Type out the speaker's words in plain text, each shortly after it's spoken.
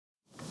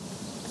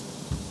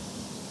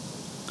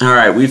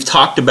Alright, we've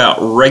talked about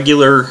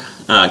regular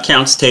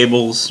counts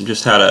tables,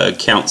 just how to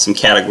count some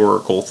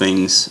categorical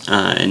things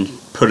and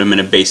put them in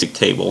a basic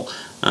table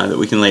that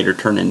we can later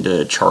turn into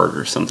a chart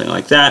or something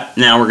like that.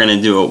 Now we're going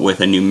to do it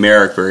with a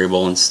numeric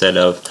variable instead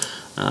of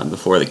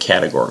before the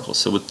categorical.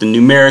 So with the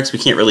numerics, we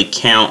can't really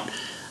count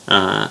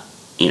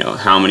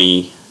how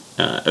many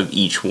of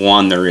each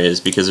one there is,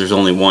 because there's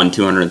only one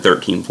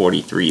 213,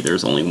 43,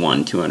 there's only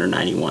one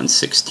 291,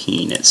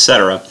 16,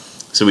 etc.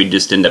 So we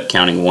just end up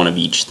counting one of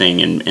each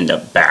thing and end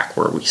up back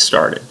where we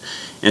started.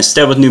 And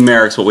instead with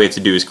numerics, what we have to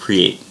do is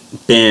create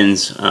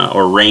bins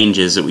or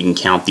ranges that we can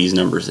count these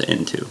numbers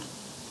into.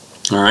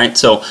 Alright,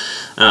 so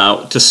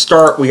to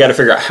start, we got to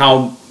figure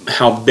out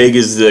how big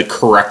is the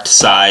correct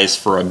size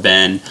for a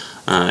bin.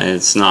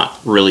 It's not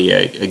really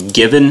a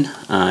given,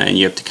 and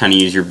you have to kind of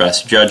use your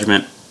best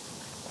judgment.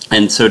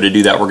 And so to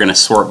do that, we're going to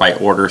sort by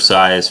order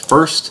size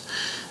first,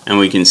 and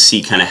we can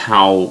see kind of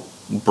how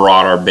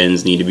broad our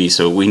bins need to be.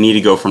 So we need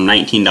to go from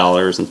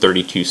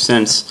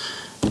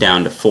 $19.32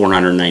 down to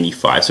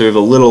 $495. So we have a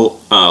little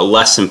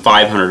less than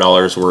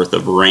 $500 worth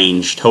of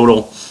range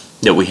total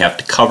that we have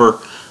to cover.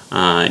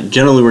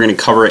 Generally we're going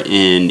to cover it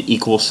in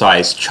equal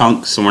size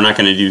chunks, so we're not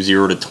going to do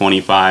 0 to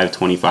 25,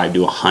 25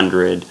 to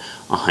 100,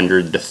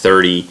 100 to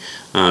 30,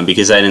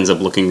 because that ends up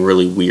looking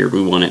really weird.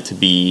 We want it to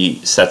be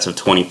sets of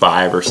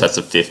 25 or sets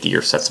of 50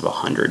 or sets of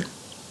 100,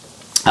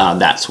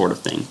 that sort of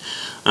thing.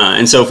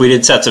 And so if we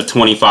did sets of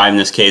 25 in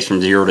this case,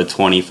 from 0 to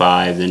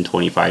 25, then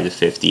 25 to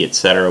 50,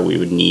 etc., we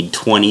would need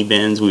 20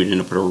 bins. We would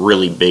end up with a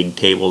really big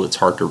table that's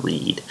hard to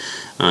read.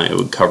 It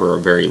would cover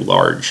a very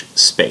large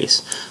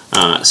space.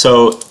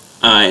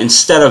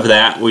 Instead of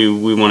that,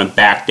 we want to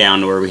back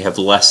down to where we have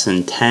less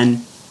than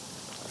 10.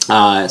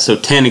 So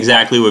 10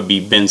 exactly would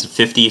be bins of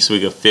 50, so we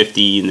go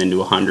 50 and then to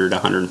 100,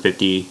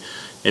 150,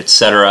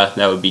 etc.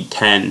 That would be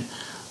 10.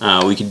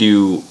 We could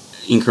do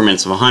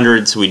increments of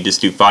 100, so we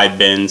just do 5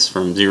 bins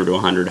from 0 to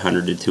 100,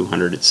 100 to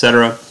 200,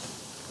 etc.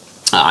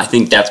 I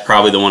think that's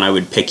probably the one I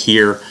would pick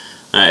here.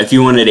 If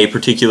you wanted a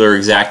particular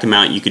exact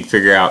amount, you could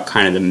figure out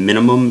kind of the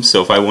minimum.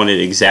 So if I wanted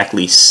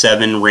exactly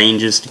 7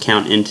 ranges to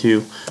count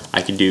into,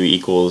 I could do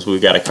equals,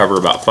 we've got to cover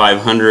about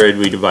 500,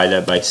 we divide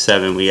that by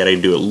 7, we got to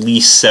do at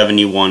least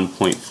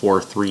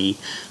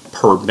 71.43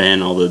 per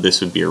bin, although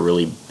this would be a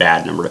really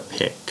bad number to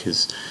pick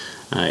because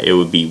it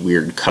would be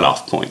weird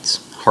cutoff points,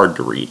 hard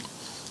to read.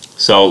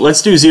 So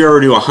let's do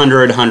 0 to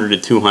 100, 100 to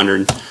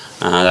 200.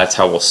 That's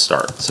how we'll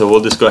start. So we'll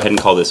just go ahead and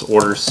call this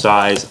order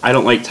size. I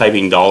don't like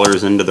typing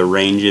dollars into the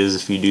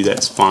ranges. If you do,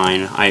 that's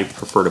fine. I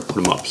prefer to put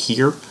them up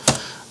here.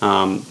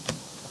 And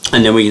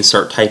then we can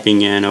start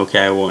typing in,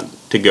 okay, I want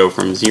to go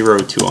from 0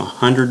 to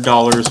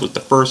 $100 with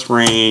the first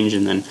range,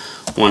 and then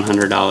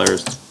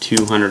 $100 to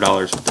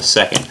 $200 with the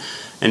second.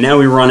 And now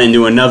we run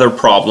into another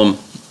problem.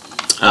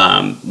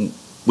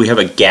 We have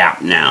a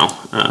gap now.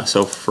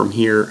 So from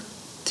here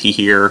to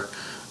here,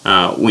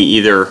 we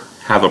either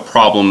have a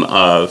problem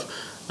of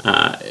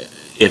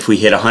if we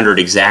hit 100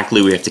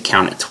 exactly, we have to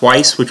count it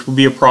twice, which will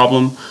be a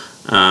problem.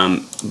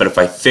 But if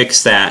I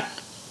fix that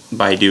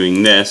by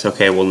doing this,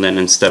 okay, well then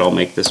instead I'll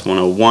make this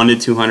 101 to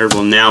 200.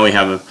 Well, now we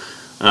have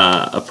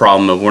a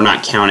problem of we're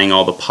not counting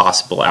all the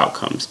possible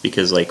outcomes,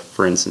 because, like,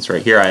 for instance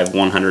right here I have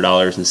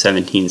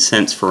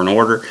 $100.17 for an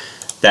order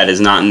that is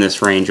not in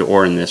this range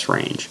or in this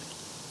range.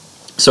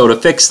 So to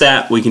fix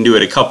that, we can do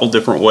it a couple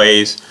different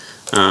ways.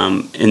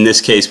 In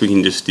this case, we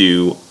can just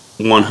do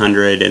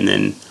 100 and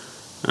then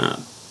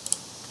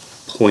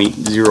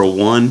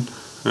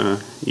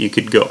 0.01. You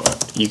could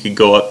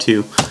go up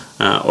to,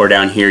 or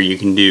down here you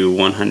can do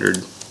 100.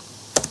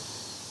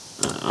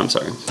 I'm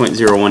sorry,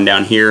 0.01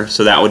 down here.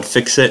 So that would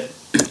fix it.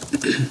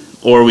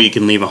 Or we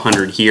can leave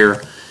 100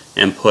 here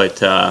and put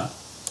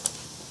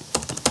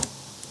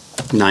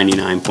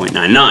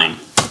 99.99.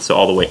 So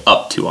all the way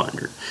up to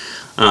 100.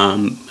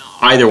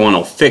 Either one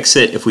will fix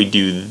it. If we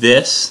do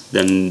this,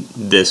 then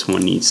this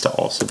one needs to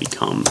also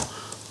become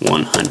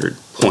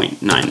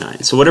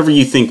 100.99. So whatever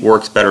you think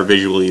works better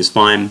visually is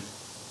fine.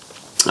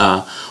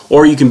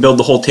 Or you can build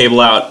the whole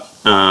table out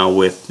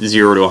with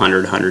 0 to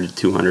 100, 100 to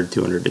 200,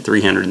 200 to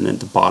 300, and then at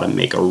the bottom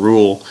make a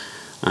rule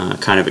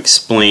kind of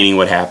explaining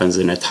what happens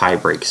in a tie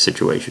break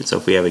situation. So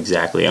if we have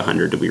exactly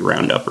 100, do we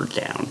round up or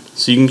down?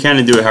 So you can kind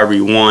of do it however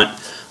you want.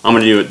 I'm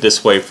going to do it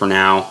this way for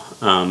now.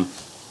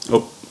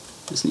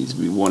 This needs to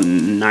be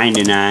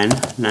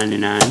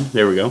 199.99.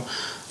 There we go.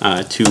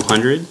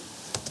 200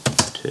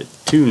 to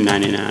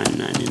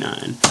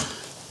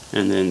 299.99,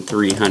 and then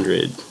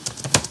 300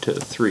 to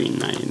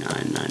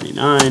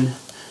 399.99,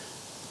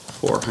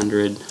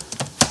 400 to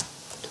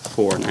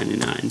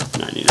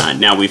 499.99.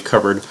 Now we've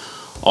covered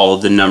all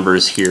of the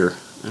numbers here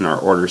in our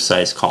order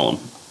size column.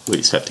 We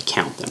just have to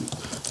count them.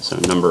 So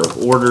number of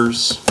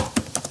orders,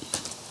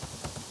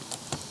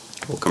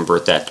 we'll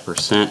convert that to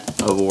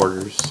percent of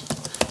orders,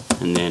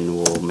 and then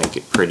we'll make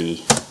it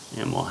pretty,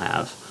 and we'll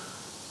have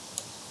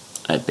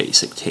a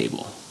basic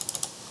table.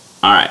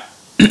 Alright,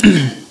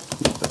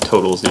 the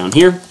totals down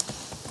here.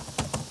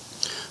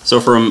 So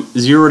from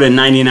 0 to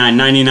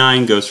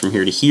 99.99 goes from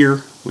here to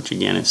here, which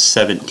again is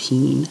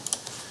 17.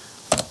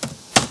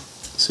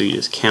 So so you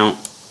just count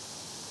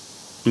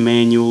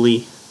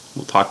manually.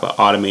 We'll talk about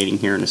automating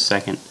here in a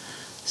second.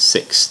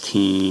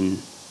 16,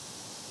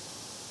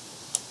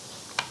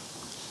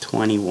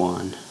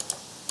 21,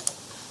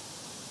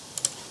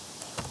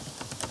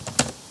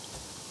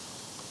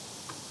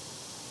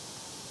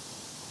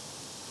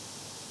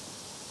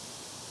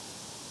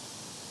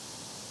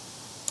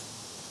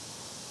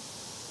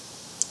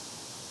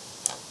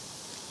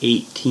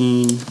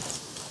 18,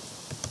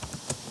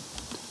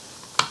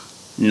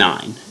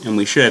 9, and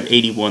we should have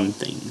 81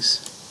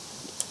 things.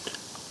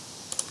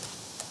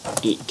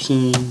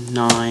 18,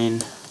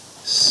 9,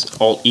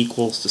 alt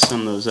equals to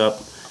sum those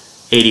up,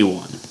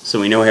 81.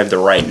 So we know we have the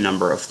right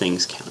number of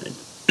things counted.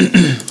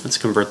 Let's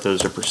convert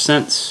those to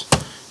percents.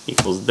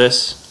 Equals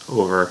this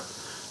over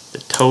the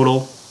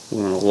total.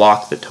 We want to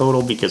lock the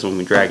total because when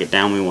we drag it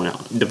down we want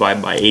to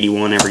divide by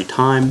 81 every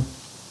time.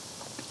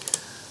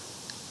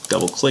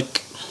 Double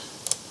click,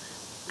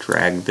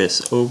 drag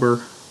this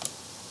over,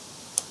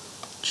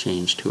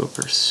 change to a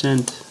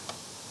percent,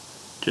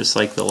 just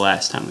like the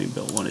last time we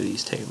built one of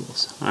these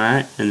tables.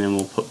 Alright, and then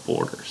we'll put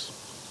borders.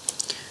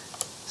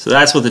 So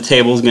that's what the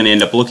table is going to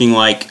end up looking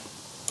like.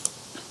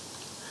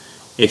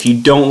 If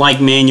you don't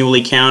like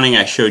manually counting,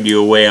 I showed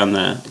you a way on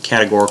the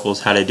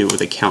categoricals how to do it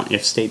with a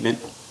COUNTIF statement.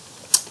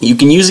 You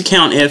can use a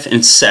COUNTIF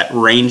and set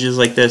ranges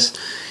like this.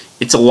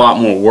 It's a lot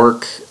more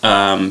work.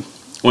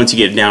 Once you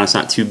get it down, it's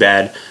not too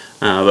bad.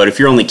 But if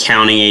you're only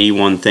counting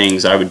 81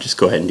 things, I would just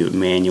go ahead and do it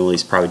manually.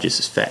 It's probably just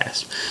as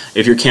fast.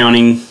 If you're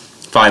counting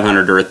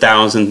 500 or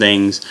 1,000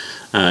 things,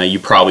 you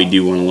probably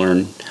do want to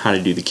learn how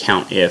to do the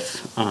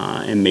COUNTIF,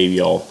 and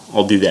maybe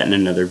I'll do that in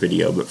another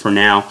video. But for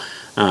now,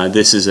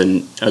 this is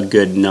a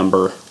good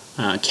number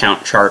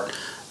count chart,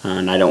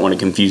 and I don't want to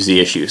confuse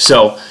the issue.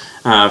 So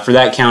for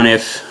that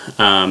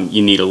COUNTIF,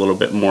 you need a little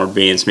bit more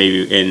advanced,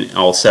 maybe, and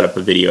I'll set up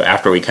a video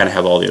after we kind of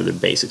have all the other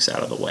basics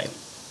out of the way.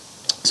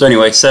 So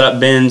anyway, set up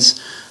bins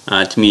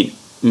to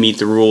meet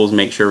the rules,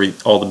 make sure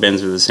all the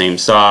bins are the same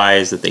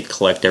size, that they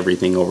collect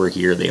everything over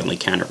here, they only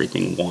count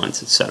everything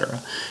once,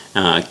 etc.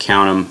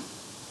 Count them,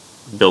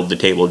 build the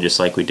table just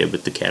like we did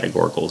with the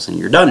categoricals, and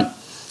you're done.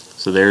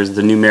 So there's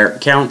the numeric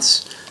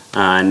counts.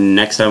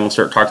 Next time we'll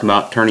start talking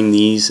about turning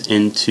these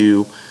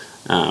into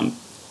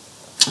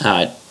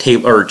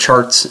table or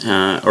charts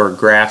or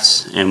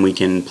graphs, and we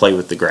can play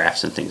with the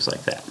graphs and things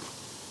like that.